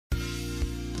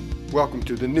Welcome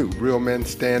to the new Real Men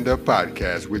Stand Up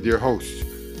podcast with your hosts,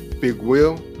 Big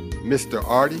Will, Mr.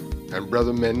 Artie, and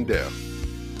Brother Mendel.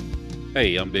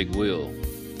 Hey, I'm Big Will.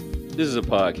 This is a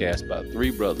podcast about three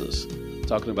brothers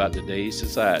talking about today's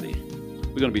society.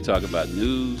 We're going to be talking about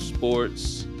news,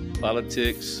 sports,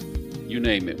 politics, you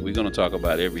name it. We're going to talk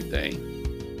about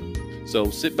everything. So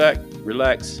sit back,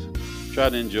 relax, try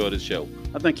to enjoy the show.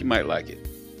 I think you might like it.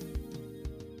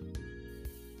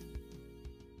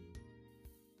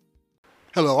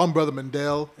 Hello, I'm Brother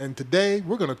Mendel, and today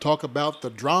we're going to talk about the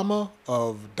drama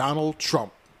of Donald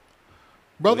Trump.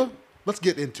 Brother, let's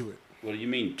get into it. What do you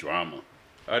mean drama?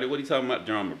 Artie, what are you talking about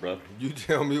drama, bro? You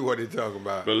tell me what he's talking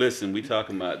about. But listen, we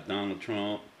talking about Donald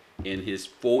Trump and his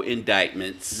 4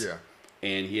 indictments. Yeah.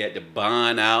 And he had to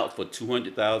bond out for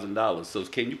 $200,000. So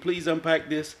can you please unpack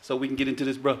this so we can get into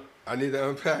this, bro? I need to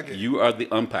unpack it. You are the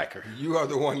unpacker. You are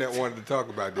the one that wanted to talk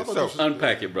about this. So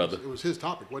unpack it, brother. It was his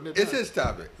topic, wasn't it? It's his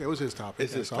topic. It was his topic.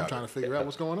 It's his so topic. I'm trying to figure out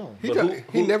what's going on.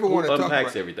 He never wanted to talk about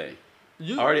unpacks everything.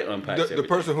 Artie unpacks everything. The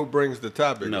person who brings the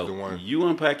topic No, is the one. you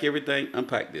unpack everything.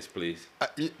 Unpack this, please.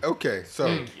 Okay,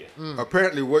 so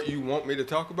apparently what you want me to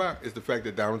talk about is the fact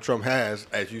that Donald Trump has,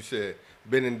 as you said,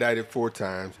 been indicted 4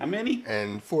 times. How many?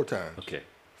 And 4 times. Okay.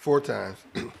 4 times.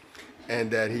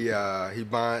 And that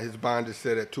his bond is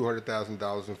set at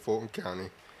 $200,000 in Fulton County.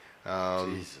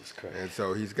 Jesus Christ. And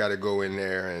so he's got to go in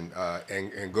there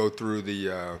and go through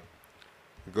the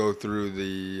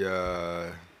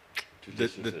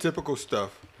typical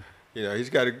stuff. You know, he's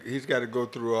got to go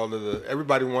through all of the.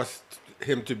 Everybody wants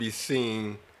him to be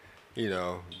seen. You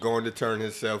know, going to turn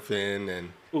himself in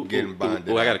and getting bonded.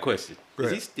 I got a question.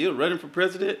 Is he still running for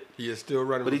president? He is still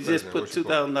running for president. But he just put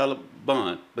 $2,000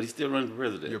 bond, but he's still running for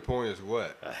president. Your point is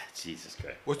what? Jesus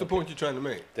Christ. What's the point you're trying to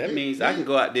make? That means I can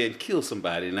go out there and kill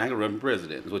somebody and I can run for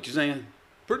president. Is what you're saying?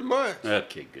 Pretty much.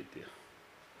 Okay, good deal.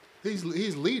 He's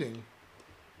leading.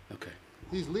 Okay.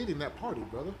 He's leading that party,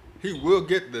 brother. He will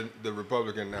get the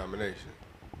Republican nomination.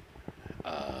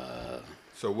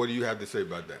 So what do you have to say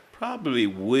about that? Probably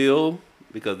will,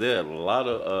 because there are a lot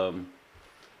of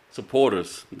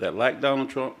supporters that like Donald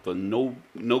Trump for no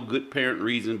good parent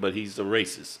reason, but he's a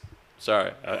racist.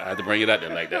 Sorry, I had to bring it out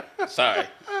there like that. Sorry,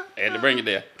 I had to bring it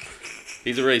there.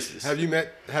 He's a racist.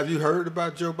 Have you heard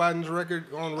about Joe Biden's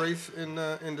record on race in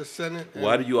the Senate?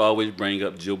 Why do you always bring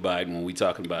up Joe Biden when we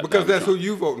talking about? Because Donald that's Trump? who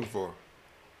you voting for.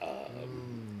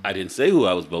 I didn't say who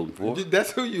I was voting for. That's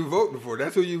who you voting for.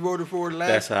 That's who you voted for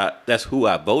last. That's who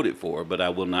I voted for, but I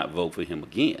will not vote for him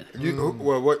again.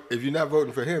 Well, what if you're not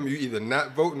voting for him? You either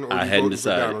not voting or you voting for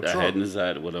Donald Trump. I hadn't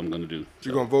decided what I'm going to do.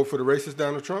 You're going to vote for the racist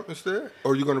Donald Trump instead,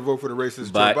 or you're going to vote for the racist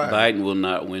Joe Biden? Biden will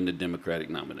not win the Democratic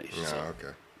nomination.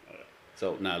 Okay.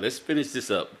 So now let's finish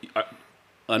this up.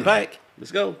 Unpack.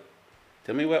 Let's go.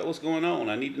 Tell me what's going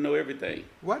on. I need to know everything.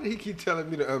 Why did he keep telling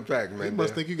me to unpack, man? He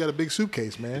must think you got a big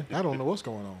suitcase, man. I don't know what's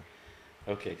going on.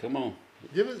 Okay, come on.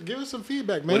 Give us some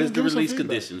feedback, man. What is the release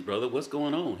conditions, brother? What's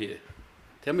going on here?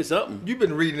 Tell me something. You've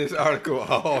been reading this article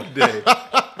all day.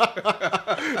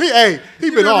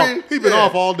 He been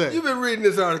off all day. You've been reading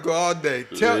this article all day.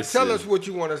 Tell us what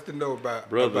you want us to know about.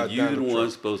 Brother, about you Donald the one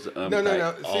Trump. supposed to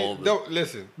unpack don't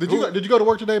listen. Did you go to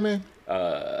work today, man?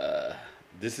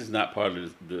 This is not part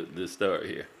of the story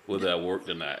here. Whether I worked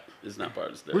or not, it's not part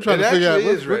of the story. We're trying to figure out.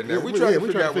 Is right now. We're trying to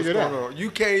figure out what's going on. You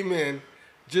came in,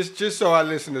 just so our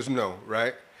listeners know,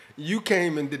 right? You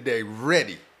came in today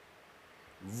ready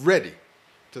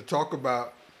to talk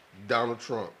about Donald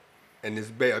Trump and his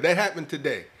bail. That happened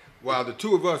today, while the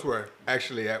two of us were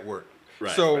actually at work.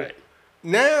 Right. So right.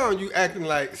 now you acting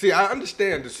like. See, I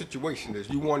understand the situation is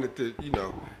you wanted to,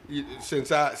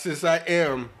 since I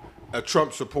am a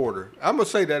Trump supporter, I'm gonna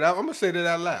say that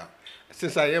out loud.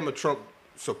 Since I am a Trump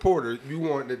supporter, you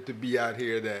want it to be out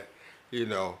here that,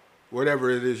 whatever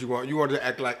it is you want to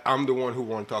act like I'm the one who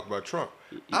want to talk about Trump.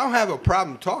 I don't have a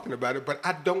problem talking about it, but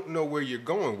I don't know where you're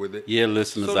going with it. Yeah,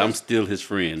 listeners, I'm still his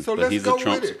friend, but he's a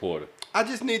Trump supporter. I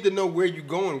just need to know where you're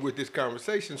going with this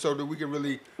conversation so that we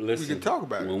can talk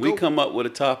about it. When we come up with a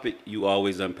topic, you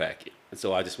always unpack it. And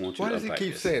so I just want you to unpack Why does he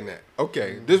keep this. saying that?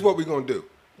 Okay, this is what we're going to do.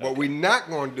 What we're not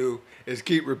going to do is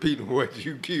keep repeating what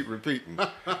you keep repeating.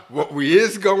 What we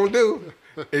is going to do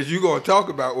is you're going to talk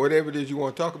about whatever it is you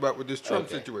want to talk about with this Trump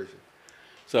situation.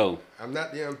 So I'm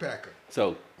not the unpacker.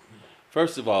 So,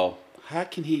 first of all, how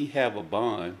can he have a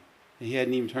bond and he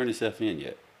hadn't even turned himself in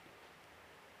yet?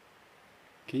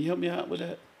 Can you help me out with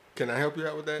that? Can I help you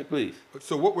out with that? Yeah, please.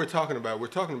 So what we're talking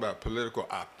about political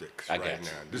optics I right got now.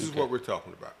 you. This is Okay. what we're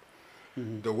talking about.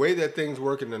 The way that things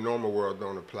work in the normal world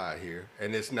don't apply here,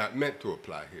 and it's not meant to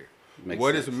apply here. Makes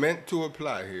What sense. is meant to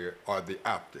apply here are the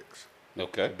optics.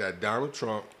 Okay. That Donald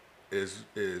Trump is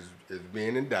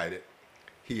being indicted.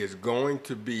 He is going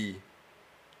to be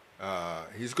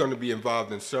he's going to be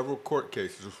involved in several court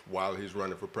cases while he's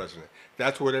running for president.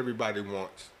 That's what everybody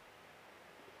wants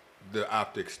the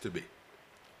optics to be.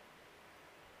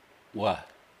 Why?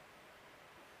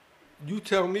 You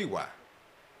tell me why.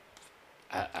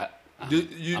 Do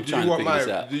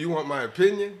you want my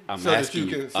opinion? I'm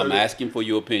asking for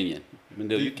your opinion.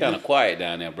 You're kind of quiet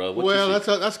down there, bro.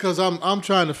 That's because I'm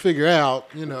trying to figure out.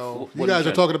 You know, you guys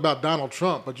are talking about Donald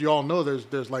Trump, but you all know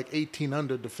there's like 18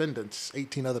 other defendants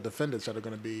that are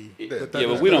going to be.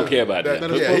 But we don't care about that.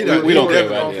 We don't care about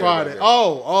that. On Friday.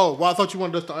 Oh, well, I thought you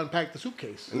wanted us to unpack the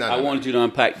suitcase. I wanted you to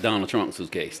unpack Donald Trump's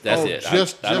suitcase. That's it.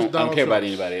 I don't care about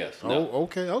anybody else. No.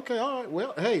 Okay, all right.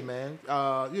 Well, hey, man,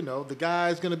 the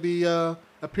guy's going to be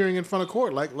appearing in front of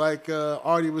court, like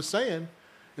Artie was saying.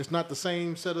 It's not the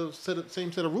same set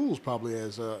of rules probably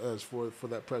as for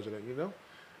that president, you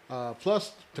know.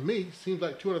 Plus, to me, seems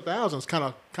like 200,000 is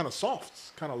kind of soft,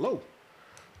 it's kind of low.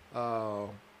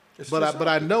 But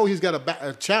I know he's got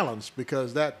a challenge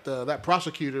because that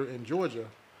prosecutor in Georgia,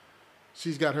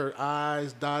 she's got her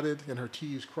I's dotted and her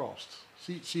T's crossed.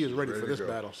 She is ready for this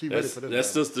battle. She's ready for this battle. That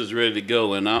sister's ready to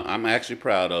go, and I'm actually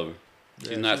proud of her.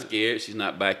 She's not scared. She's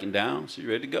not backing down. She's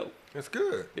ready to go. That's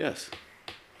good. Yes.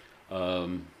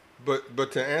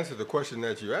 But to answer the question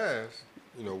that you asked,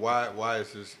 you know, why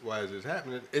is this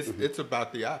happening? It's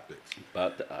about the optics.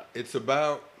 It's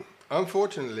about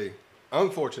unfortunately,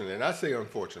 and I say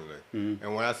unfortunately,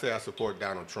 and when I say I support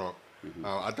Donald Trump,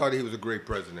 I thought he was a great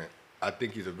president. I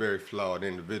think he's a very flawed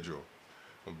individual,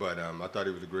 but I thought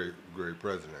he was a great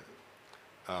president.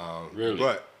 Really?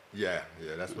 But yeah,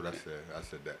 that's what I said. I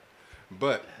said that.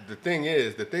 But the thing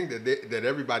that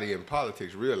everybody in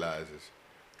politics realizes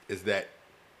is that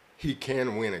he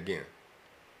can win again.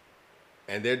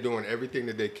 And they're doing everything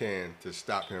that they can to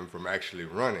stop him from actually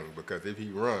running, because if he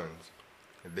runs,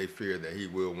 they fear that he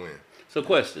will win. So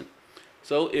question.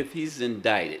 So if he's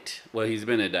indicted, well, he's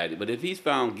been indicted, but if he's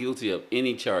found guilty of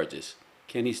any charges,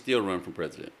 can he still run for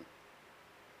president?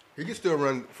 He can still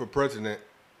run for president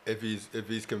if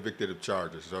he's convicted of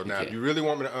charges. So now, if you really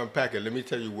want me to unpack it, let me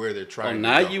tell you where they're trying to go.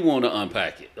 Now you want to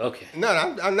unpack it. Okay. No,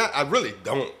 I'm not. I really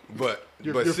don't. But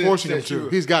you're forcing him to.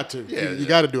 He's got to. Yeah, you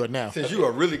got to do it now. Since you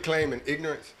are really claiming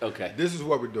ignorance, this is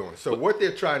what we're doing. So what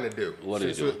they're trying to do.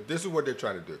 This is what they're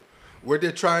trying to do. What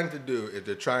they're trying to do is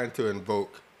they're trying to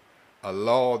invoke a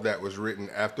law that was written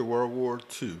after World War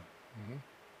II,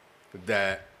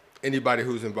 that anybody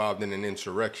who's involved in an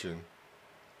insurrection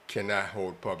cannot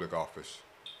hold public office.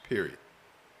 Period.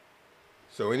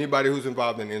 So anybody who's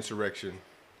involved in insurrection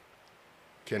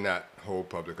cannot hold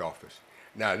public office.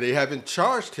 Now, they haven't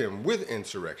charged him with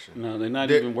insurrection. No, they're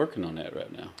not even working on that right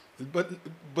now.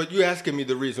 But you're asking me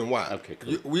the reason why. Okay,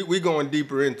 cool. We're going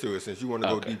deeper into it since you want to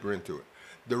go deeper into it.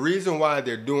 The reason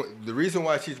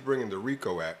why she's bringing the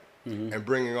RICO Act and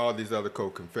bringing all these other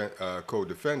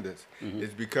co-defendants is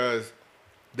because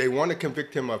they want to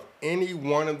convict him of any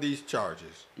one of these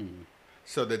charges.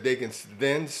 So that they can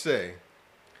then say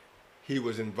he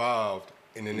was involved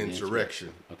in an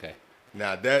insurrection. Okay.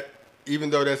 Now that,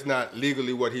 even though that's not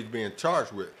legally what he's being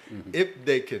charged with, if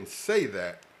they can say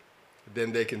that,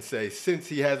 then they can say, since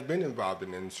he has been involved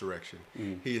in an insurrection,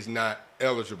 he is not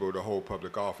eligible to hold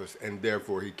public office, and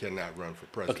therefore he cannot run for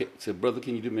president. Okay, so brother,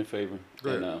 can you do me a favor? Go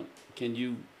ahead. Can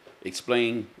you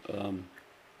explain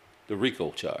the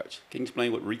RICO charge? Can you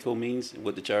explain what RICO means and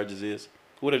what the charges is?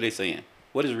 What are they saying?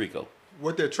 What is RICO?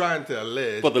 What they're trying to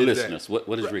allege for the listeners, what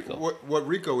is RICO? What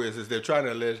RICO is they're trying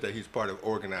to allege that he's part of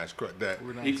organized crime.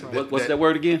 What's that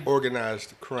word again?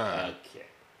 Organized crime. Okay.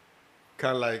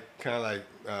 Kind of like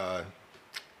a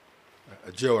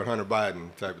Joe and Hunter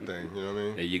Biden type of thing. You know what I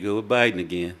mean? There you go with Biden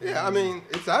again. Yeah, I mean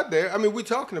it's out there. I mean we're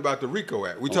talking about the RICO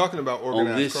Act. We're talking about organized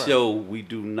crime. On this show, we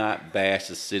do not bash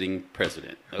the sitting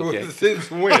president. Okay. Since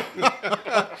when?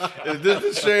 Is this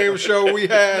the same show we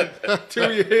had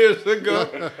 2 years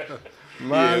ago?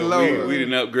 My Lord. We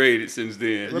didn't upgrade it since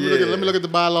then. Let me look at the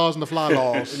bylaws and the fly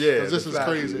laws. Because this is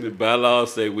crazy. The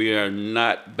bylaws say we are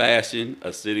not bashing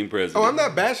a sitting president. Oh, I'm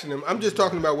not bashing him. I'm just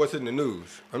talking about what's in the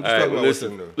news. I'm just talking about what's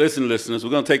in the news. Listen, listeners,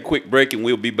 we're going to take a quick break and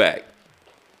we'll be back.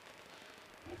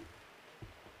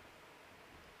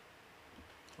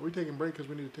 Are we taking a break because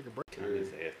we need to take a break? Turn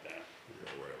his head down.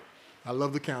 I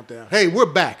love the countdown. Hey, we're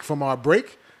back from our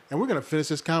break, and we're going to finish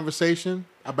this conversation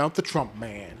about the Trump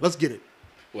man. Let's get it.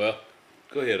 Well,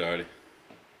 go ahead, Artie.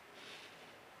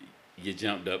 You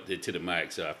jumped up there to the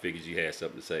mic, so I figured you had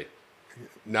something to say.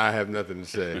 No, I have nothing to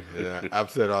say. I've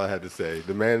said all I had to say.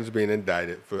 The man's being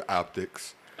indicted for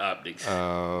optics. Optics.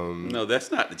 No,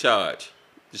 that's not the charge.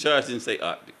 The charge didn't say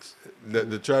optics.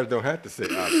 The charge don't have to say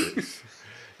optics.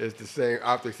 It's the same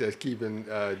optics that's keeping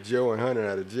Joe and Hunter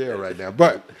out of jail right now.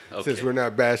 But since we're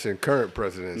not bashing current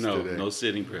presidents today. No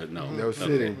sitting president. No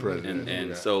sitting president.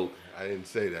 And so. I didn't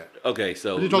say that. Okay,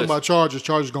 so. You're talking about charges.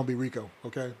 Charges going to be RICO,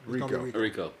 okay?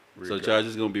 RICO. So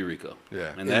charges going to be RICO.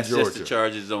 Yeah. And that's just the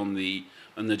charges on the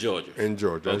Georgia. In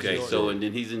Georgia. Okay, so and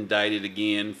then he's indicted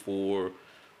again for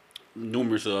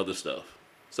numerous other stuff.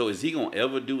 So is he going to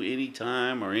ever do any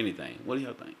time or anything? What do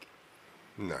y'all think?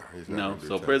 No, he's not. No,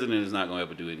 so president is not going to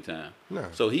ever do any time. No.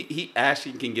 So he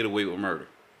actually can get away with murder.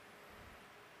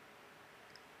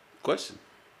 Question.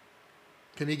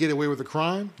 Can he get away with a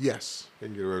crime? Yes. He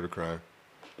can get away with a crime.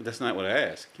 That's not what I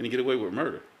asked. Can he get away with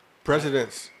murder?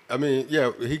 Presidents, I mean,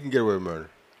 yeah, he can get away with murder.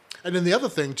 And then the other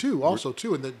thing too,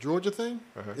 in the Georgia thing,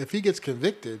 if he gets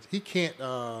convicted, he can't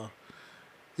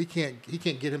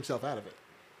get himself out of it.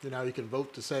 You know, he can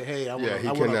vote to say, "Hey, I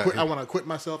want to quit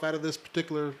myself out of this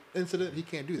particular incident." He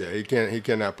can't do that. Yeah, he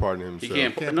cannot pardon himself. He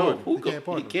can't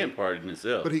pardon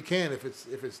himself. But he can if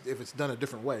it's done a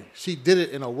different way. She did it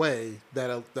in a way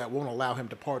that won't allow him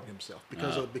to pardon himself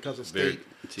because of state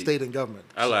and government.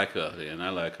 I like her, and I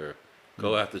like her.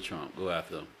 Go after Trump. Go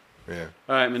after him. Yeah.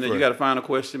 All right, man. Then you got a final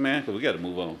question, man? Because we got to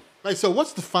move on. Right. So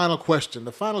what's the final question?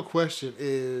 The final question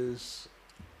is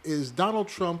Donald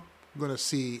Trump going to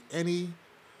see any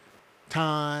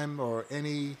time or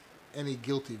any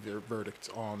guilty verdict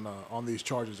on these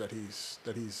charges that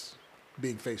he's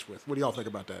being faced with? What do y'all think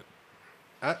about that?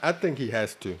 I think he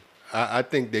has to. I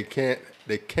think they can't.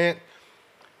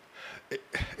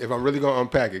 If I'm really gonna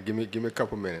unpack it, give me a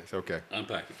couple minutes, okay?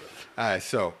 Unpack it, bro. All right.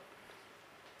 So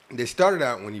they started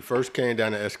out when he first came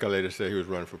down the escalator, said he was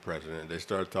running for president. They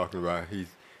started talking about he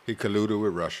colluded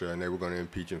with Russia, and they were going to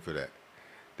impeach him for that.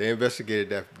 They investigated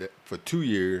that for 2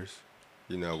 years.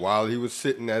 You know, while he was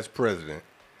sitting as president,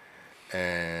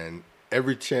 and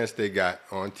every chance they got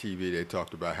on TV, they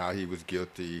talked about how he was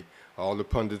guilty. All the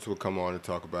pundits would come on and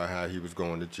talk about how he was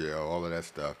going to jail, all of that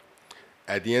stuff.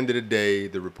 At the end of the day,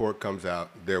 the report comes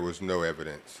out, there was no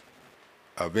evidence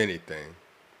of anything,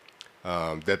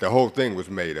 that the whole thing was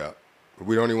made up.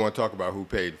 We don't even want to talk about who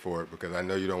paid for it because I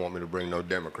know you don't want me to bring no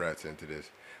Democrats into this.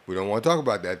 We don't want to talk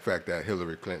about that fact that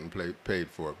Hillary Clinton paid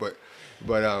for it. But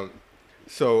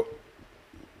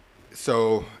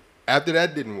So after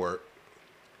that didn't work,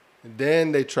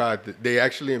 then they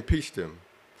actually impeached him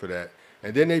for that.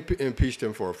 And then they impeached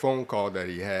him for a phone call that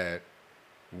he had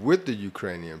with the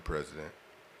Ukrainian president.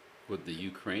 With the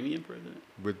Ukrainian president?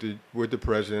 With the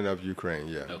president of Ukraine,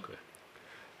 yeah. Okay.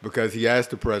 Because he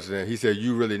asked the president, he said,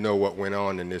 "You really know what went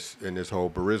on in this whole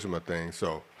Burisma thing,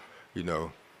 so, you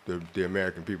know, the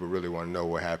American people really want to know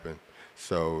what happened.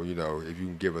 So, you know, if you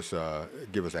can give us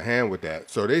a hand with that."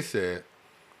 So they said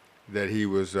that he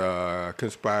was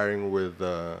conspiring with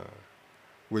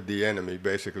the enemy,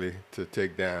 basically, to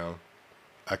take down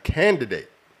a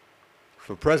candidate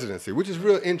for presidency, which is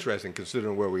real interesting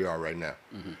considering where we are right now.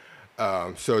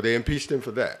 Mm-hmm. So they impeached him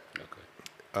for that.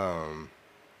 Okay.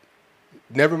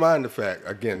 Never mind the fact,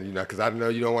 again, you know, because I know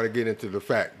you don't want to get into the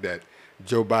fact that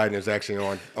Joe Biden is actually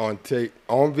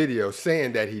on video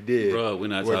saying that he did. Bro, we're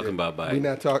not talking about Biden. We're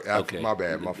not talking. Okay. My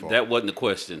bad, my fault. That wasn't the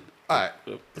question. All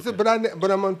right. So, but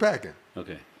I'm unpacking.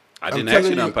 Okay. I didn't ask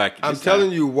you to unpack it. I'm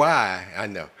telling you why. I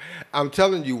know. I'm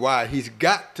telling you why there's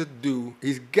got to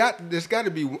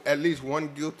be at least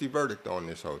one guilty verdict on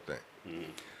this whole thing. Mm.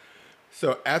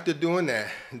 So after doing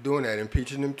that,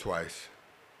 impeaching him twice,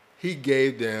 he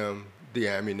gave them the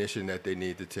ammunition that they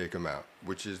need to take him out,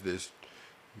 which is this,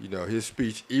 you know, his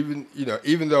speech, even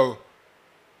though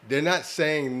they're not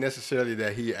saying necessarily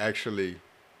that he actually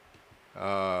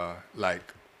like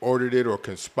ordered it or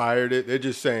conspired it. They're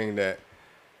just saying that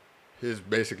his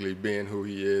basically being who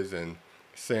he is and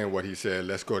saying what he said,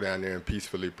 let's go down there and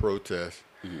peacefully protest,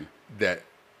 that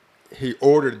he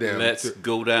ordered them to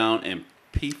go down and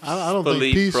peacefully I don't think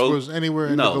peace was anywhere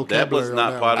in the vocabulary. No, that was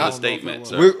not part of the statement,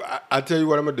 sir. I tell you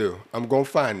what I'm going to do. I'm going to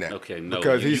find that. Okay, no,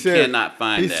 because you cannot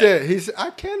find that. He said,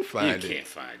 I can find it. You can't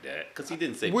find that because he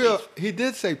didn't say Well, he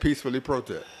did say peacefully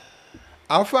protest.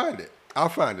 I'll find it.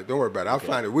 Don't worry about it. I'll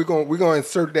find it. We're going to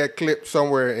insert that clip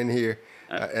somewhere in here.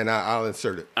 And I'll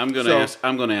insert it. I'm going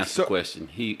to ask the question.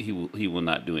 He will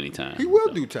not do any time. He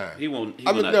will do time. He won't. He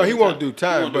won't do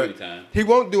time. He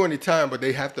won't do any time. But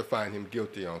they have to find him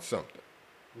guilty on something.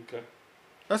 Okay.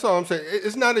 That's all I'm saying.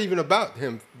 It's not even about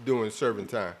him serving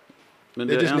time.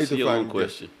 They just need to find him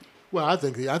question. Well, I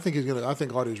think he's gonna. I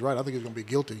think Artie's right. I think he's gonna be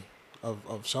guilty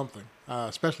of something,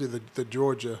 especially the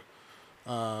Georgia.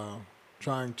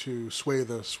 Trying to sway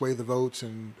the votes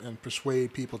and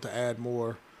persuade people to add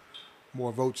more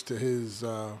votes to his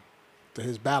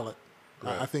ballot.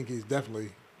 I think he's definitely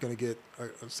going to get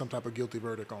some type of guilty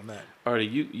verdict on that. Artie,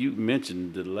 you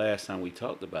mentioned the last time we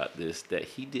talked about this that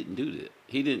he didn't do that.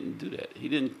 He didn't do that. He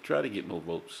didn't try to get more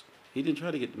votes. He didn't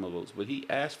try to get more votes, but he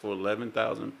asked for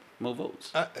 11,000 more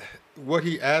votes. What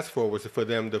he asked for was for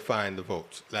them to find the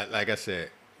votes. Like I said,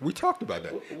 we talked about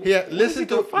that. Listen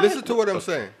to what I'm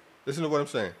saying. Listen to what I'm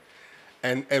saying.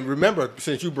 And remember,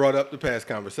 since you brought up the past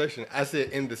conversation, I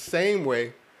said in the same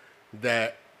way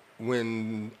that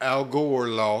when Al Gore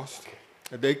lost,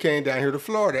 they came down here to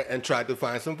Florida and tried to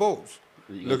find some votes.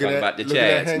 Looking at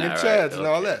hanging chads and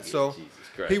all that. So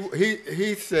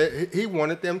he said he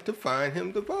wanted them to find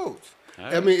him the votes.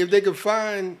 Right. I mean, if they could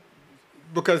find,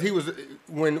 because he was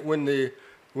when the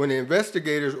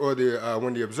investigators or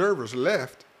when the observers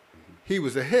left, he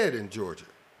was ahead in Georgia.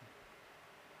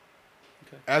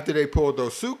 Okay. After they pulled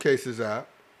those suitcases out,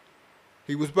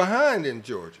 he was behind in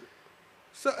Georgia.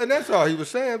 So, and that's all he was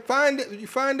saying. You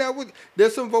find out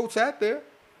there's some votes out there.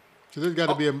 So there's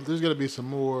got to be some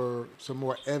more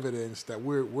evidence that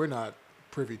we're not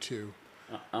privy to,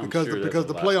 because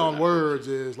the play on words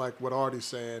is like what Artie's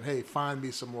saying. Hey, find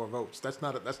me some more votes. That's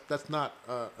not a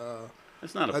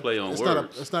play on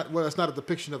words. It's not a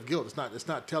depiction of guilt. It's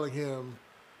not telling him,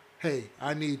 hey,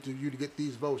 I need you to get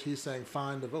these votes. He's saying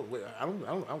find the vote. I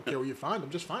don't care where you find them.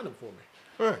 Just find them for me.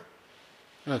 All right.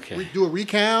 Okay. Do a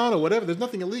recount or whatever. There's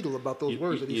nothing illegal about those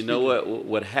words. You know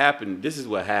what happened? This is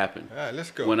what happened. All right,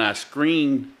 let's go. When I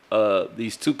screened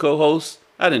these two co-hosts,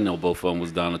 I didn't know both of them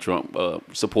was Donald Trump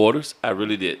supporters. I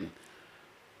really didn't.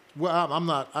 Well, I'm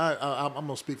not. I'm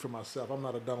gonna speak for myself. I'm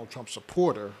not a Donald Trump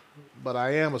supporter, but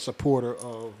I am a supporter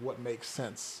of what makes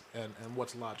sense and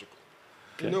what's logical.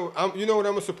 Okay. You know what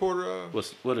I'm a supporter of?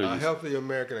 What are you? A healthy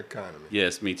American economy.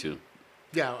 Yes, me too.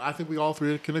 Yeah, I think we all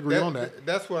three can agree on that.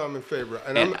 That's what I'm in favor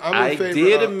of. And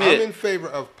I'm in favor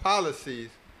of policies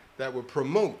that would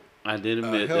promote. I did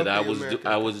admit that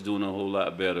I was doing a whole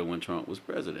lot better when Trump was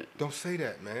president. Don't say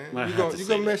that, man. You're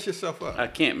gonna mess yourself up. I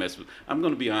can't mess with. I'm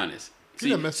gonna be honest.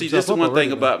 See, this is one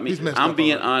thing about me. I'm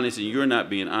being honest, and you're not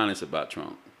being honest about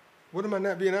Trump. What am I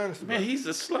not being honest about? Man, he's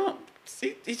a slump.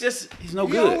 See, he's no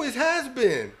good. He always has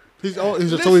been. He's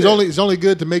only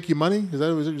good to make you money. Is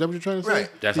that what you're trying to say? Right.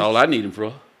 That's all I need him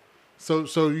for.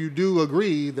 So you do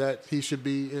agree that he should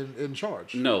be in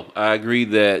charge? No, I agree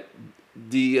that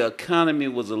the economy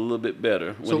was a little bit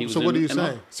better when he was. So what are you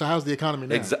saying? So how's the economy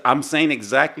now? I'm saying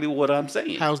exactly what I'm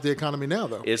saying. How's the economy now,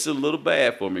 though? It's a little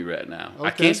bad for me right now. Okay.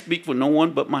 I can't speak for no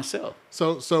one but myself.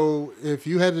 So if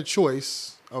you had the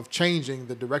choice of changing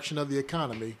the direction of the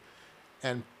economy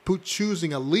and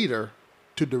choosing a leader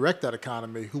to direct that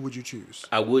economy, who would you choose?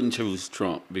 I wouldn't choose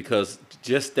Trump because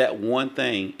just that one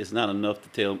thing is not enough to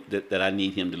tell that I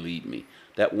need him to lead me.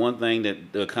 That one thing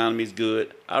that the economy's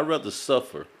good, I'd rather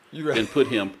suffer than put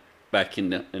him back in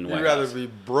the White House. You'd rather be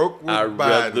broke with Biden. I'd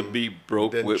rather be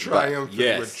broke than with triumphant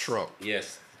Biden. with Trump.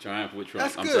 Yes. Triumph with Trump.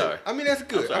 That's good. I'm sorry. I mean, that's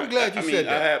good. I'm glad you said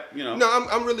that. I have, No,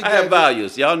 I'm really glad. I have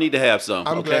values. Y'all need to have some.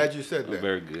 I'm glad you said that.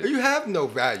 Very good. You have no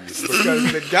values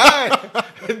because the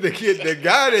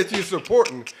guy that you're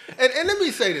supporting, and let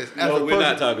me say this. We're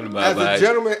not talking about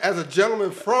values. As a gentleman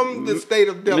from the state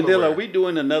of Delaware. Mandela, are we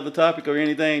doing another topic or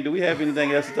anything? Do we have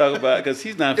anything else to talk about? Because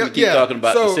he's not going to keep talking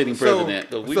about the sitting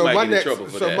president. We might get in trouble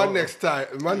for that. So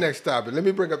my next topic. Let me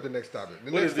bring up the next topic.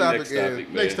 The next topic.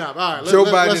 Next topic. All right. Joe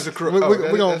Biden is a crook.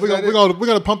 We're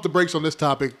gonna pump the brakes on this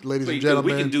topic, ladies and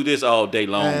gentlemen. We can do this all day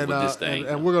long with this thing,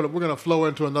 and we're gonna flow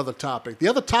into another topic. The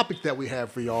other topic that we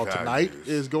have for y'all tonight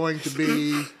is going to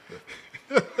be.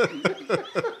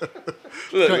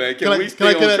 Look, man, can I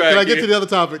get to the other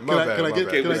topic? Can I get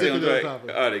to the other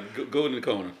topic? All right, go in the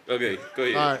corner. Okay, go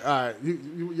ahead. All right.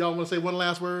 Y'all want to say one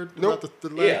last word about the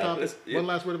last topic? One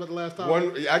last word about the last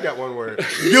topic? I got one word.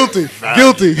 Guilty.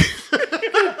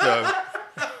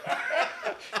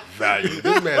 Values.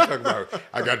 This man talking about,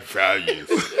 I got values.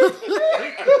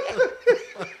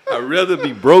 I'd rather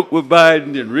be broke with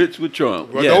Biden than rich with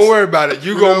Trump. Well, don't worry about it.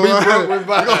 You're going to be broke with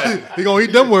Biden. You're going to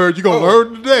eat them words. You're going to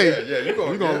learn today. Yeah, you're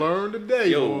going to learn today.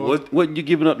 Yo, what you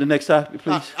giving up the next topic,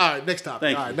 please? All right, next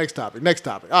topic. Next topic.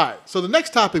 All right, so the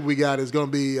next topic we got is going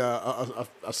to be a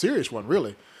serious one,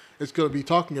 really. It's going to be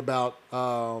talking about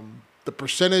the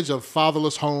percentage of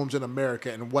fatherless homes in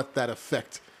America and what that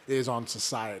effect is on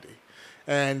society.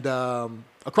 And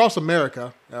across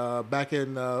America, back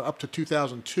in up to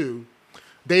 2002,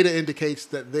 data indicates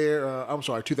that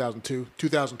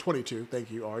 2022.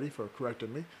 Thank you, Artie, for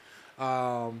correcting me.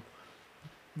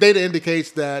 Data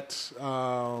indicates that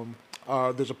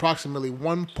there's approximately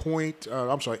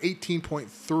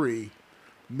 18.3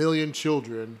 million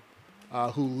children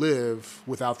who live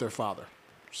without their father.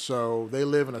 So they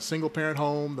live in a single-parent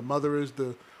home. The mother is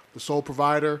the the sole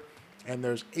provider, and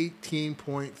there's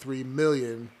 18.3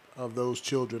 million of those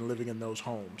children living in those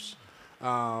homes.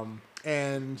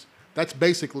 And that's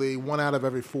basically 1 out of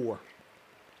every 4.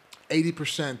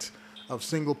 80% of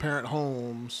single-parent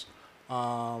homes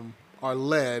are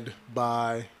led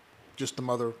by just the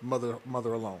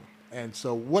mother alone. And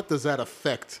so what does that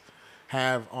effect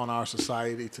have on our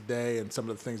society today and some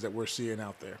of the things that we're seeing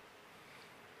out there?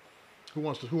 Who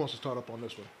wants to start up on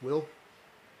this one? Will?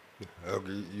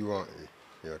 Okay, you want?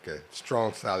 Yeah, okay.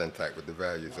 Strong silent type with the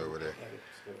values over there.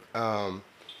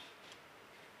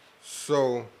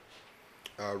 So,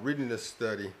 reading this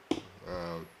study,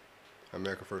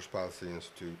 American First Policy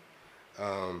Institute,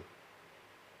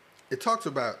 it talks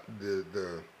about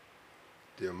the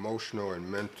emotional and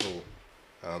mental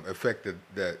effect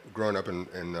that growing up in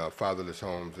fatherless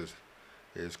homes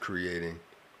is creating.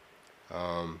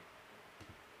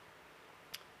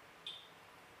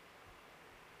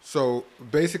 So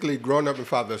basically, growing up in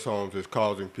fatherless homes is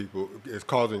causing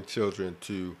children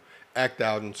to act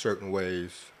out in certain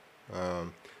ways.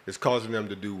 It's causing them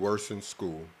to do worse in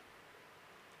school.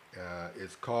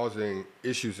 It's causing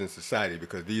issues in society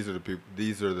because these are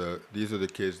the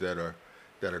kids that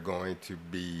are going to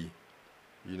be,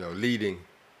 leading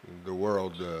the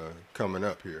world coming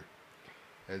up here.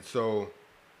 And so,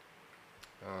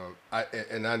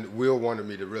 Will wanted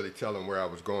me to really tell him where I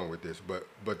was going with this,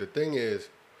 but the thing is,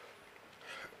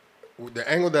 the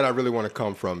angle that I really want to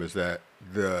come from is that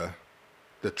the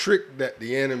trick that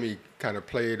the enemy kind of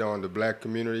played on the black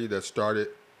community that started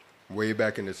way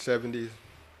back in the 70s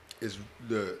is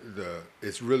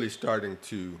it's really starting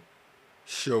to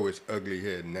show its ugly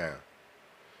head now.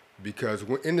 Because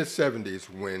in the 70s,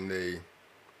 when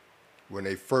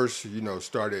they first,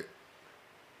 started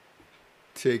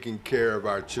taking care of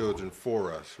our children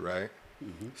for us, right?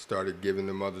 Mm-hmm. Started giving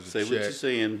the mothers a check. Say what you're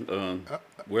saying,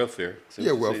 welfare.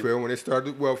 Welfare. When they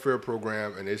started the welfare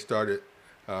program and they started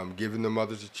giving the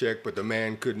mothers a check, but the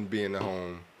man couldn't be in the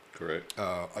home. Correct.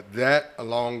 That,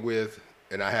 along with,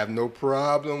 and I have no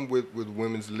problem with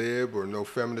women's lib or no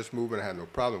feminist movement. I have no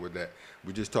problem with that.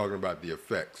 We're just talking about the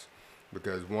effects,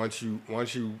 because once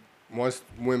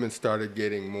women started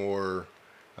getting more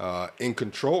in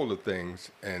control of things,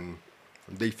 and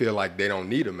they feel like they don't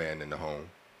need a man in the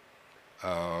home.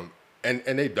 And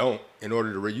they don't. In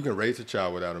order to you can raise a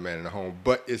child without a man in the home,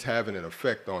 but it's having an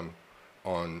effect on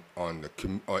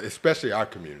especially our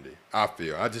community. I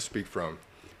feel. I just speak from,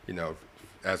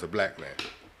 as a black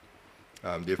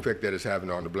man, the effect that it's having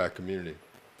on the black community.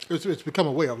 It's become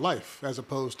a way of life as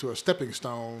opposed to a stepping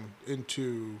stone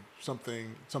into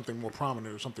something more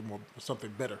prominent or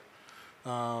something better.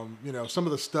 Some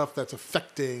of the stuff that's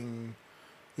affecting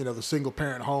the single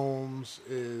parent homes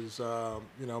is,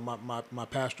 my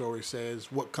pastor always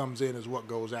says, what comes in is what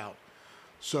goes out.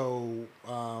 So,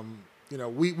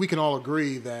 we can all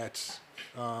agree that,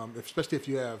 especially if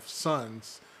you have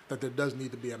sons, that there does need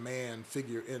to be a man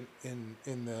figure in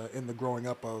the growing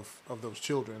up of those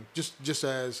children. Just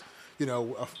as,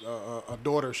 a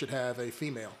daughter should have a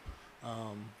female,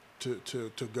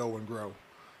 to go and grow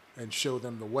and show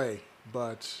them the way.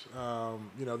 But,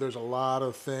 there's a lot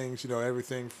of things,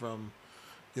 everything from,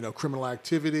 criminal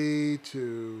activity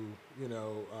to,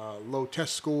 low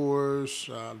test scores,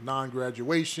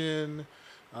 non-graduation,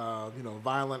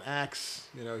 violent acts.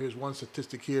 Here's one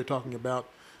statistic here talking about,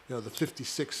 the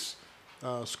 56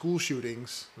 school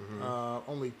shootings.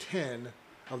 Mm-hmm. Only 10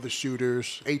 of the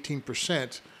shooters,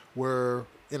 18%, were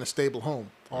in a stable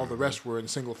home. All the rest were in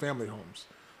single-family homes.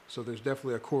 So there's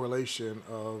definitely a correlation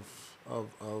of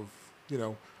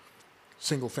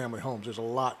single-family homes. There's a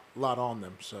lot on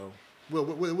them. So, Will,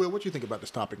 what do you think about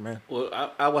this topic, man? Well,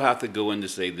 I will have to go in to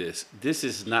say this. This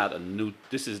is not a new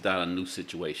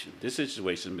situation. This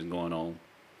situation has been going on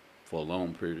for a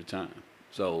long period of time.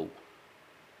 So,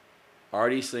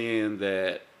 Artie saying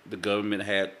that the government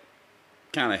had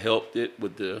kind of helped it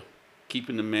with the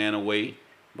keeping the man away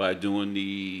by doing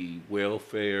the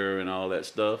welfare and all that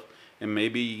stuff, and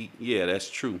maybe, yeah, that's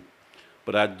true.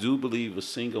 But I do believe a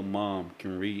single mom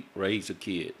can raise a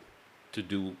kid to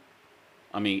do.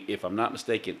 I mean, if I'm not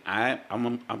mistaken, I've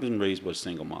been raised by a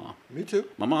single mom. Me too.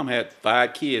 My mom had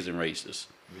 5 kids and raised us.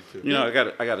 Me too. I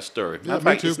got a story. Yeah, in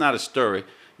fact, it's not a story.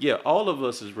 Yeah, all of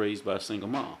us is raised by a single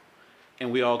mom,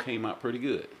 and we all came out pretty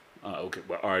good. Okay.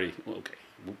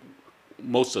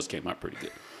 Most of us came out pretty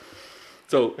good.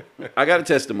 So I got a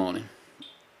testimony.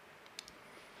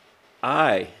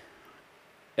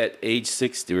 At age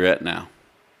 60 right now,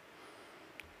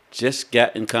 just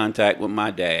got in contact with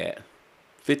my dad.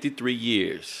 53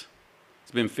 years.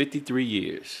 It's been 53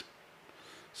 years.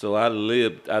 So I'm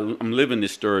living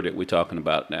this story that we're talking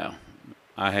about now.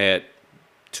 I had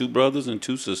 2 brothers and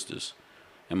 2 sisters,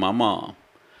 and my mom.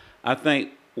 I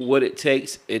think what it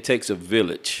takes a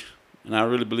village. And I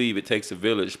really believe it takes a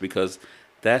village because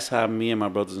that's how me and my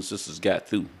brothers and sisters got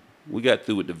through. We got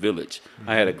through with the village.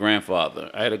 I had a grandfather.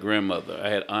 I had a grandmother. I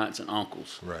had aunts and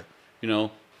uncles. Right. You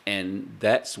know, and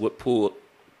that's what pulled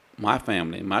my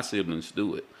family and my siblings to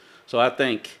do it. So I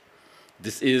think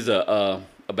this is a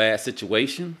bad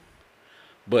situation,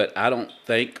 but I don't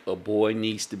think a boy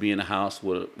needs to be in a house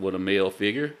with a male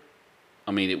figure.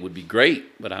 I mean, it would be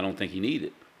great, but I don't think he needed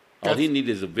it. All he needed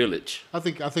is a village. I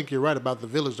think you're right about the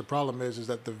village. The problem is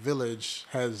that the village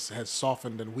has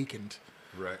softened and weakened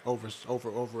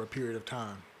over a period of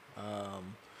time.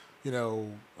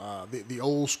 The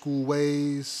old school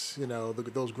ways,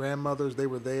 those grandmothers, they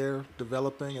were there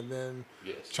developing, and then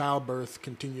childbirth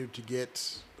continued to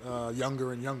get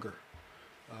younger and younger.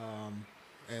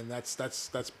 And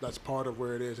that's part of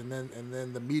where it is. And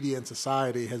then the media and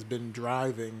society has been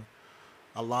driving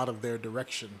a lot of their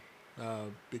direction.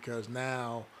 Because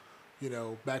now,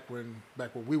 back when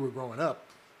we were growing up,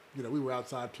 we were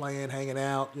outside playing, hanging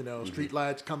out, street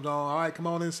lights comes on, all right, come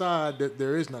on inside.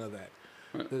 There is none of that.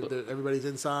 Everybody's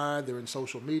inside. They're in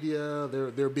social media.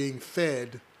 They're being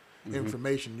fed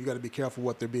information. You got to be careful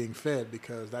what they're being fed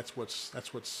because that's what's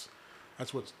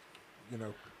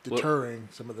deterring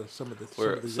some of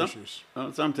these issues.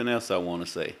 Something else I want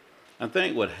to say. I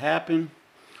think what happened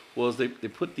was they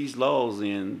put these laws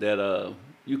in that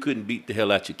you couldn't beat the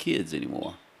hell out your kids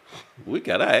anymore. We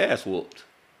got our ass whooped,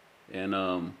 and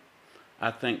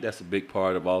I think that's a big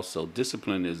part of also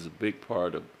discipline is a big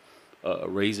part of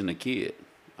raising a kid.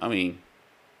 I mean,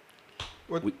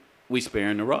 we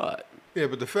sparing the rod. Yeah,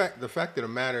 but the fact of the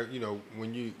matter,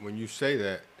 when you say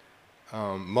that,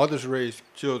 mothers raise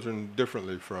children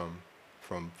differently from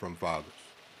fathers.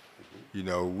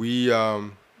 We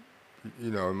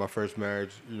in my first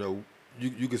marriage,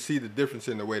 you could see the difference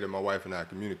in the way that my wife and I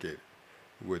communicated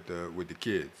with the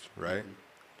kids, right?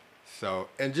 So,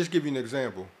 and just give you an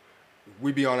example,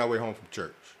 we be on our way home from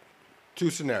church. 2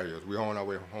 scenarios. We're on our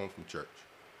way home from church.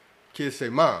 Kids say,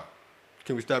 "Mom,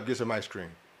 can we stop and get some ice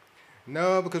cream?"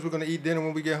 "No, because we're going to eat dinner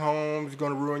when we get home. It's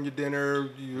going to ruin your dinner.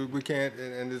 We can't."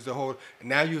 And there's a whole.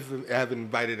 Now you have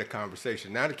invited a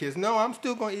conversation. Now the kids, "No, I'm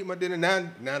still going to eat my dinner."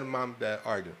 Now the mom and dad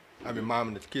arguing. Mom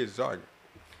and the kids is arguing.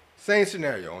 Same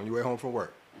scenario on your way home from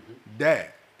work.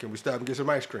 "Dad, can we stop and get some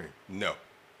ice cream?" "No."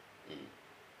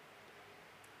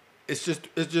 It's just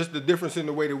the difference in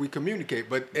the way that we communicate.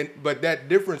 But that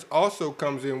difference also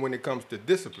comes in when it comes to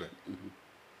discipline.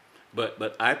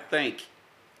 But I think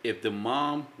if the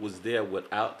mom was there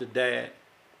without the dad,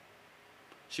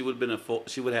 she would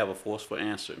have a forceful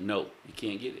answer. No, you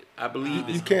can't get it. I believe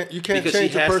you can't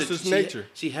change a person's nature.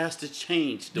 She has to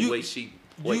change the way she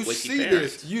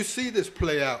parents. You see this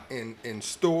play out in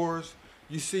stores.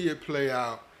 You see it play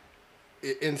out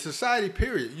in society.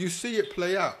 Period. You see it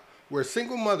play out where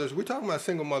single mothers. We're talking about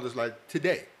single mothers like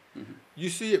today. You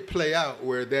see it play out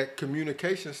where that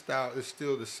communication style is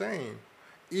still the same,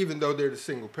 even though they're the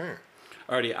single parent.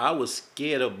 Already, I was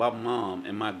scared of my mom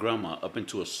and my grandma up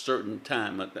until a certain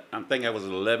time. I think I was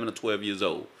 11 or 12 years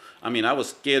old. I was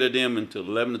scared of them until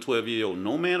 11 or 12 years old.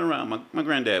 No man around. My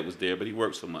granddad was there, but he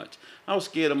worked so much. I was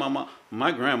scared of my mom.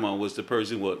 My grandma was the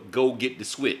person who would go get the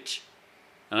switch.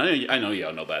 And I know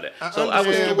y'all know about that. I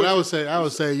would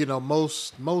say,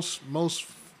 most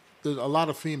there's a lot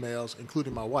of females,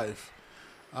 including my wife.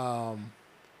 Once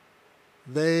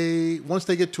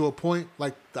they get to a point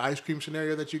like the ice cream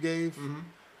scenario that you gave,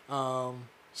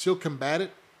 she'll combat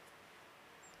it,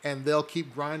 and they'll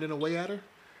keep grinding away at her,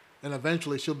 and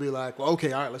eventually she'll be like, "Well,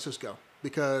 okay, all right, let's just go,"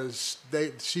 because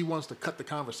she wants to cut the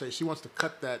conversation. She wants to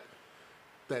cut that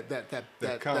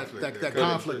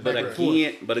conflict.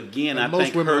 But again, I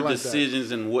think her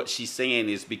decisions and what she's saying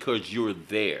is because you're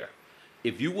there.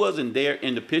 If you wasn't there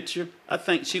in the picture, I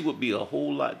think she would be a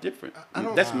whole lot different.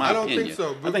 That's my opinion. I don't think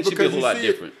so. I think she'd be a whole lot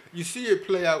different. You see it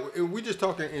play out, and we're just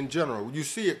talking in general. You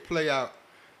see it play out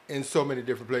in so many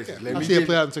different places. Yeah, I see it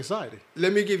play out in society.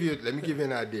 Let me give you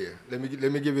an idea. Let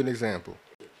me give you an example.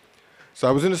 So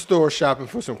I was in the store shopping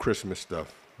for some Christmas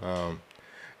stuff,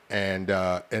 and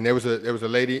there was a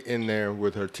lady in there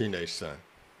with her teenage son,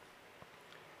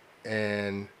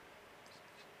 and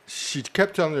she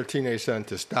kept telling her teenage son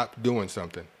to stop doing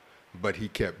something, but he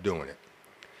kept doing it,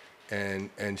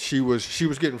 and she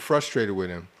was getting frustrated with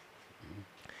him,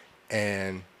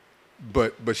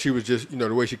 but she was just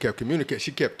the way she kept communicating.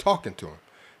 She kept talking to him.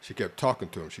 She kept talking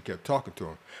to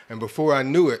him, and before I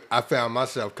knew it, I found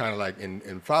myself kind of like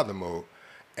in father mode,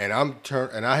 and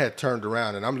I had turned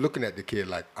around and I'm looking at the kid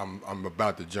like I'm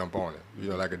about to jump on him,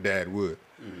 like a dad would.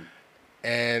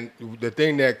 And the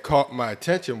thing that caught my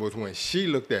attention was when she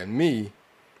looked at me,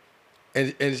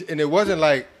 and it wasn't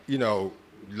like, you know,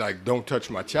 like don't touch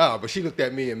my child, but she looked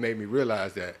at me and made me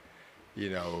realize that,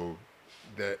 you know,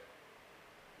 that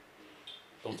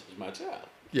don't touch my child.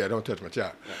 Yeah, don't touch my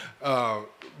child.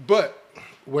 But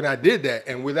when I did that,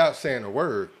 and without saying a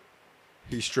word,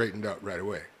 he straightened up right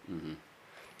away. Mm-hmm.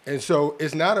 And so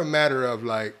it's not a matter of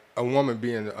like a woman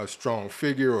being a strong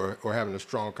figure or having a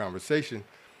strong conversation.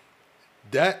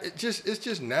 It's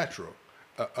just natural.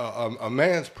 A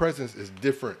man's presence is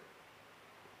different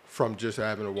from just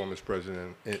having a woman's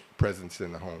presence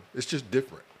in the home. It's just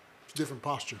different. It's different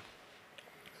posture.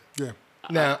 Yeah.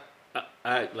 Now,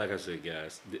 I like I said,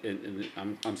 guys, and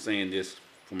I'm saying this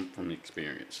from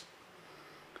experience.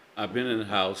 I've been in the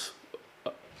house.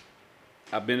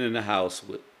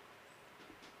 With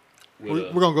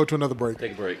we're gonna go to another break.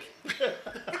 Take a break.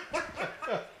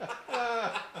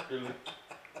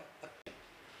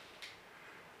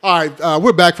 All right,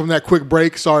 we're back from that quick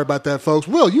break. Sorry about that, folks.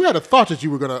 Will, you had a thought that you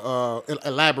were going to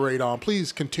elaborate on.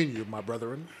 Please continue, my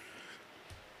brethren.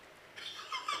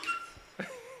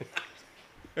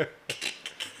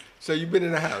 So you've been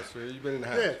in the house.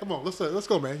 Yeah, come on. Let's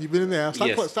go, man. You've been in the house.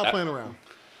 Stop playing around.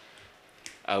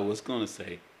 I was going to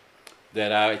say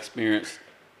that I experienced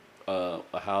a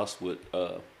house with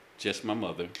just my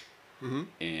mother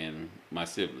and my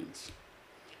siblings.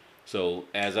 So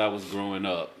as I was growing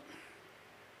up,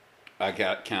 I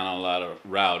got kind of a lot of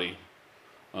rowdy.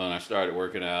 And I started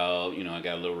working out. You know, I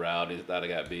got a little rowdy. Thought I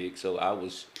got big. So I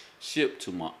was shipped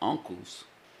to my uncle's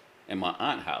and my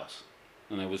aunt's house.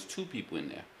 And there was 2 people in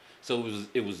there. So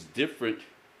it was different.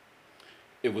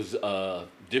 It was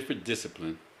different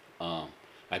discipline.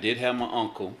 I did have my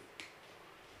uncle.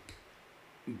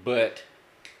 But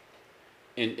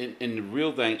in the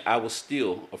real thing, I was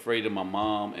still afraid of my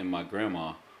mom and my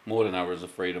grandma more than I was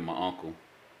afraid of my uncle.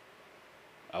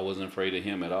 I wasn't afraid of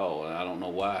him at all, and I don't know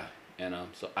why. And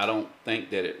so I don't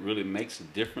think that it really makes a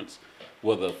difference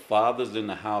whether father's in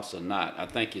the house or not. I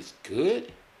think it's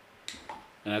good,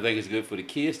 and I think it's good for the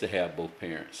kids to have both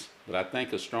parents. But I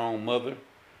think a strong mother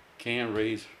can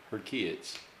raise her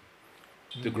kids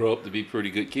to grow up to be pretty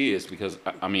good kids because,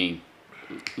 I mean,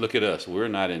 look at us. We're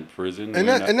not in prison. And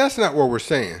that's not what we're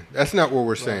saying. That's not what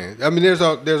we're saying. I mean, there's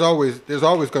always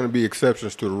going to be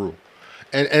exceptions to the rule.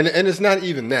 And it's not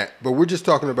even that, but we're just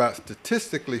talking about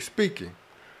statistically speaking,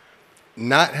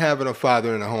 not having a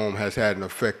father in the home has had an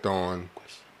effect on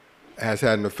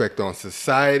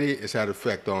society. It's had an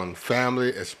effect on family,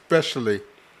 especially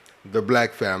the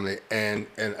black family. And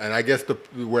I guess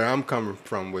where I'm coming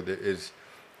from with it is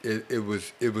it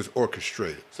was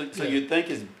orchestrated. So you think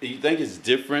it's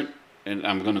different, and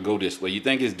I'm going to go this way. You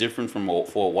think it's different for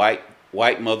a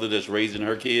white mother that's raising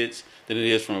her kids than it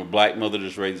is from a black mother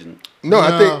that's raising.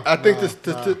 I think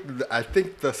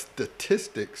the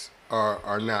statistics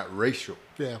are not racial.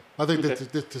 Yeah, I think the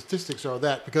statistics are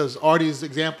that because Artie's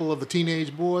example of the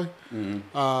teenage boy.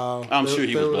 Mm-hmm. I'm sure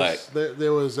he was black.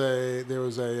 There was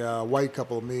a white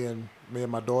couple. Me and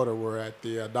my daughter were at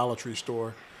the Dollar Tree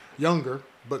store, younger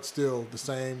but still the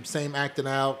same acting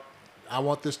out. I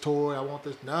want this toy. I want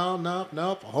this. No.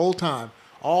 The whole time.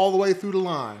 All the way through the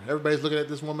line, everybody's looking at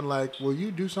this woman like, "Will you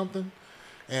do something?"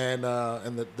 And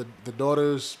the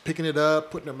daughter's picking it up,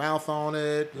 putting her mouth on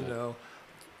it. You know,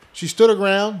 she stood her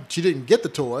ground. She didn't get the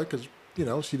toy because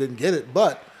she didn't get it.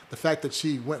 But the fact that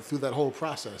she went through that whole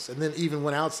process and then even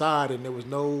went outside and there was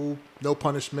no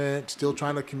punishment, still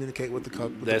trying to communicate with the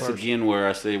person. That's again where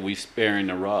I say we sparing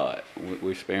the rod.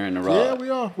 We're sparing the rod.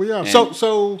 Yeah, we are.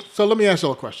 So let me ask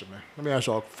you a question, man. Let me ask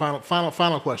you a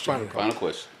final question.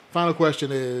 Final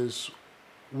question is,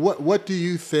 what do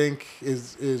you think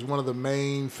is one of the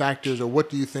main factors, or what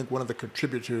do you think one of the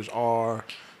contributors are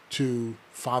to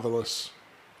fatherless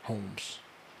homes?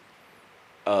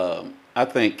 I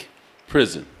think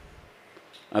prison.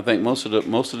 I think most of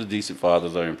the decent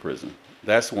fathers are in prison.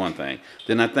 That's one thing.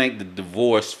 Then I think the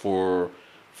divorce for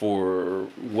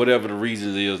whatever the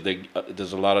reason is,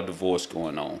 there's a lot of divorce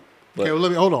going on. But, okay,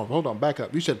 well, hold on, back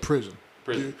up. You said prison.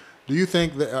 Prison. Do you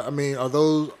think that,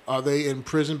 are they in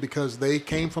prison because they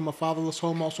came from a fatherless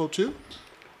home also too?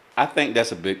 I think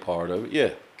that's a big part of it,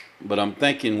 yeah. But I'm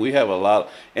thinking we have a lot,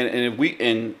 and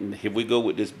if we go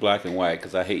with this black and white,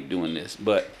 because I hate doing this,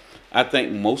 but I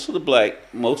think most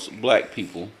black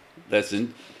people that's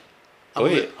in. Go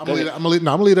ahead. I'm gonna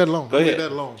leave that alone. Go ahead.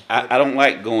 I don't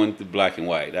like going through black and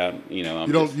white. You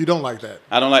don't like that.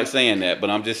 I don't like saying that, but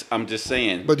I'm just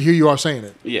saying. But here you are saying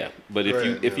it. Yeah, but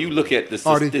if you look at the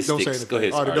statistics, don't say anything. Go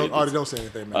ahead. Artie, don't say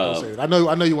anything, man. Don't say it. I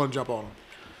know you want to jump on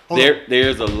them.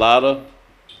 There's a lot of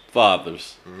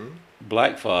fathers,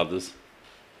 black fathers,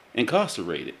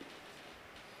 incarcerated.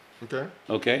 Okay.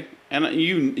 Okay, and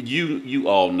you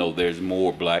all know there's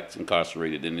more blacks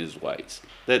incarcerated than there's whites.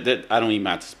 That I don't even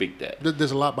have to speak that.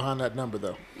 There's a lot behind that number,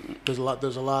 though. There's a lot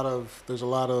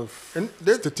of And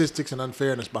statistics and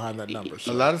unfairness behind that number. A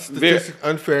So. lot of statistics,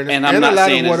 unfairness, And I'm and not a lot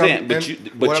saying of what it's I'm.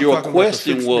 that, but your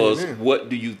question was, what? what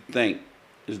do you think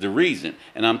is the reason?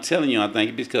 And I'm telling you, I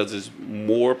think because there's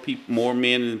more people, more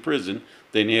men in prison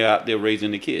than they're out there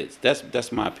raising the kids.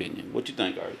 That's my opinion. What you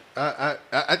think, Artie?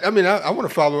 I mean, I want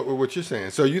to follow up with what you're saying.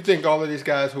 So you think all of these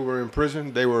guys who were in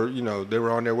prison, they were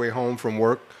on their way home from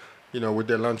work, with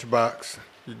their lunchbox,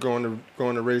 going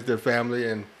to raise their family,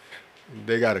 and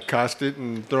they got accosted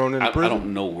and thrown in prison? I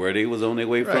don't know where they was on their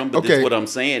way Right. from, but this, what I'm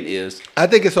saying is, I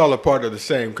think it's all a part of the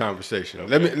same conversation.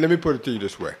 Okay. Let me put it to you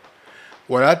this way.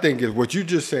 What I think is what you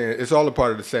just saying. It's all a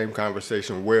part of the same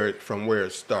conversation from where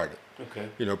it started. okay,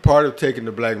 Part of taking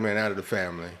the black man out of the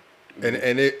family, and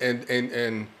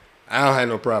I don't have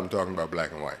no problem talking about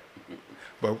black and white,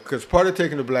 but because part of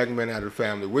taking the black man out of the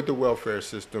family with the welfare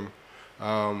system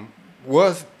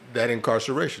was that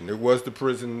incarceration. It was the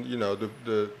prison,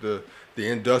 the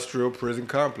industrial prison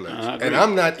complex. And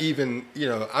I'm not even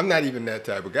that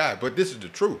type of guy, but this is the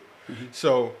truth. Mm-hmm.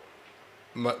 So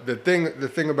the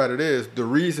thing about it is, the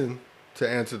reason, to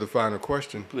answer the final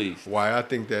question, Please. why I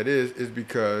think that is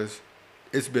because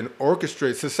it's been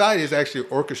orchestrated. Society is actually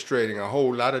orchestrating a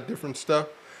whole lot of different stuff.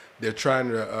 They're trying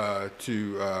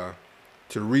to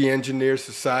re-engineer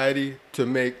society to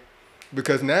make,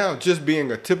 because now just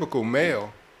being a typical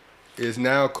male is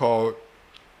now called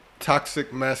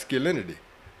toxic masculinity.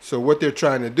 So what they're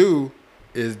trying to do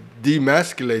is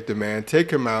demasculate the man,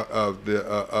 take him out of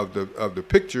the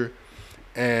picture,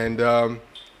 and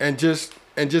just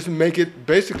make it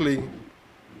basically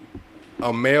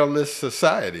a male-less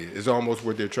society is almost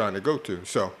what they're trying to go to.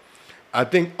 So I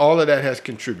think all of that has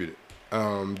contributed.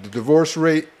 The divorce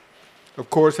rate, of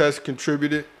course, has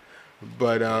contributed,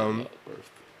 but from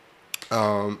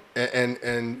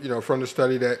the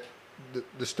study that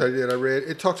I read,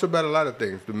 it talks about a lot of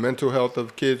things: the mental health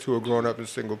of kids who are growing up in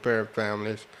single-parent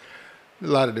families, a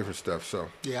lot of different stuff. So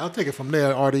yeah, I'll take it from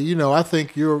there, Artie. I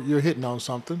think you're hitting on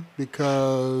something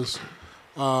because,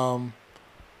 we're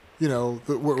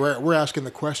asking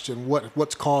the question,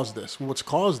 what's caused this? What's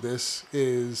caused this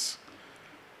is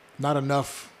not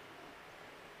enough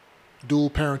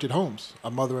dual-parented homes, a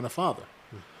mother and a father,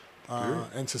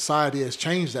 and society has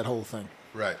changed that whole thing,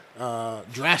 right,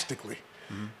 drastically.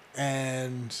 Mm-hmm.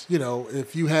 And,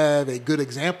 if you have a good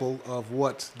example of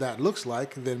what that looks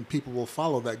like, then people will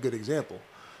follow that good example.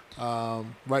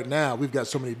 Right now, we've got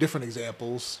so many different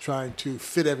examples trying to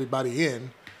fit everybody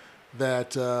in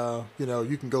that,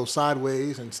 you can go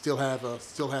sideways and still have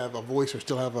a voice or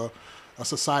still have a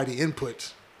society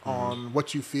input on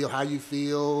what you feel, how you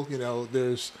feel.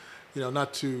 There's,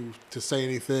 not to say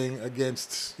anything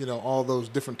against, all those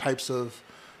different types of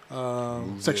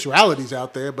sexualities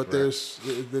out there, but right.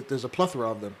 there's a plethora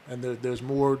of them, and there's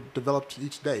more developed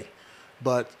each day.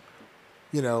 But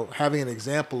having an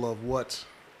example of what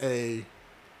a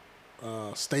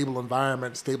stable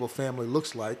environment, stable family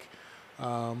looks like,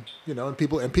 and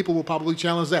people will probably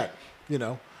challenge that,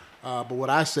 But what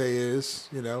I say is,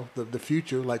 the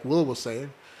future, like Will was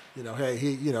saying,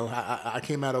 hey, I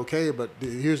came out okay, but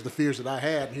here's the fears that I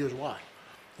had, and here's why.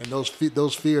 And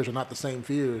those fears are not the same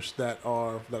fears that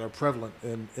are prevalent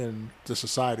in the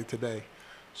society today.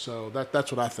 So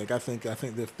that's what I think. I think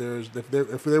if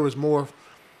there was more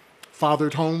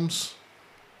fathered homes,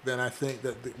 then I think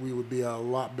that we would be a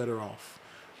lot better off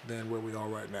than where we are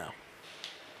right now.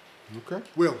 Okay.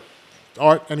 Will,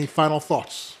 Art, any final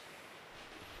thoughts?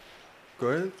 Go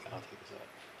ahead. I'll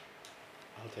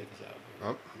take us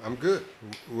out. I'm good.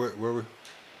 Where we?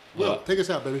 Will, take us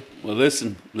out, baby. Well,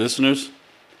 listen, listeners,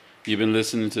 you've been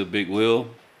listening to Big Will,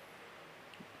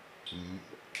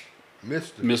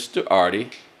 Mr.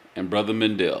 Artie, and Brother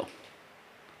Mendel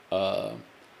on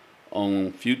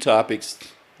a few topics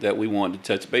that we wanted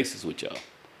to touch bases with y'all.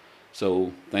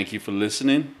 So thank you for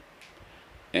listening,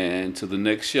 and to the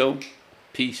next show,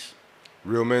 peace.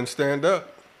 Real men stand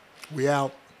up. We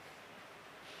out.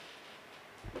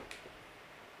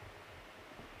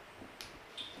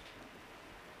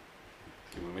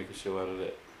 Can we make a show out of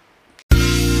that?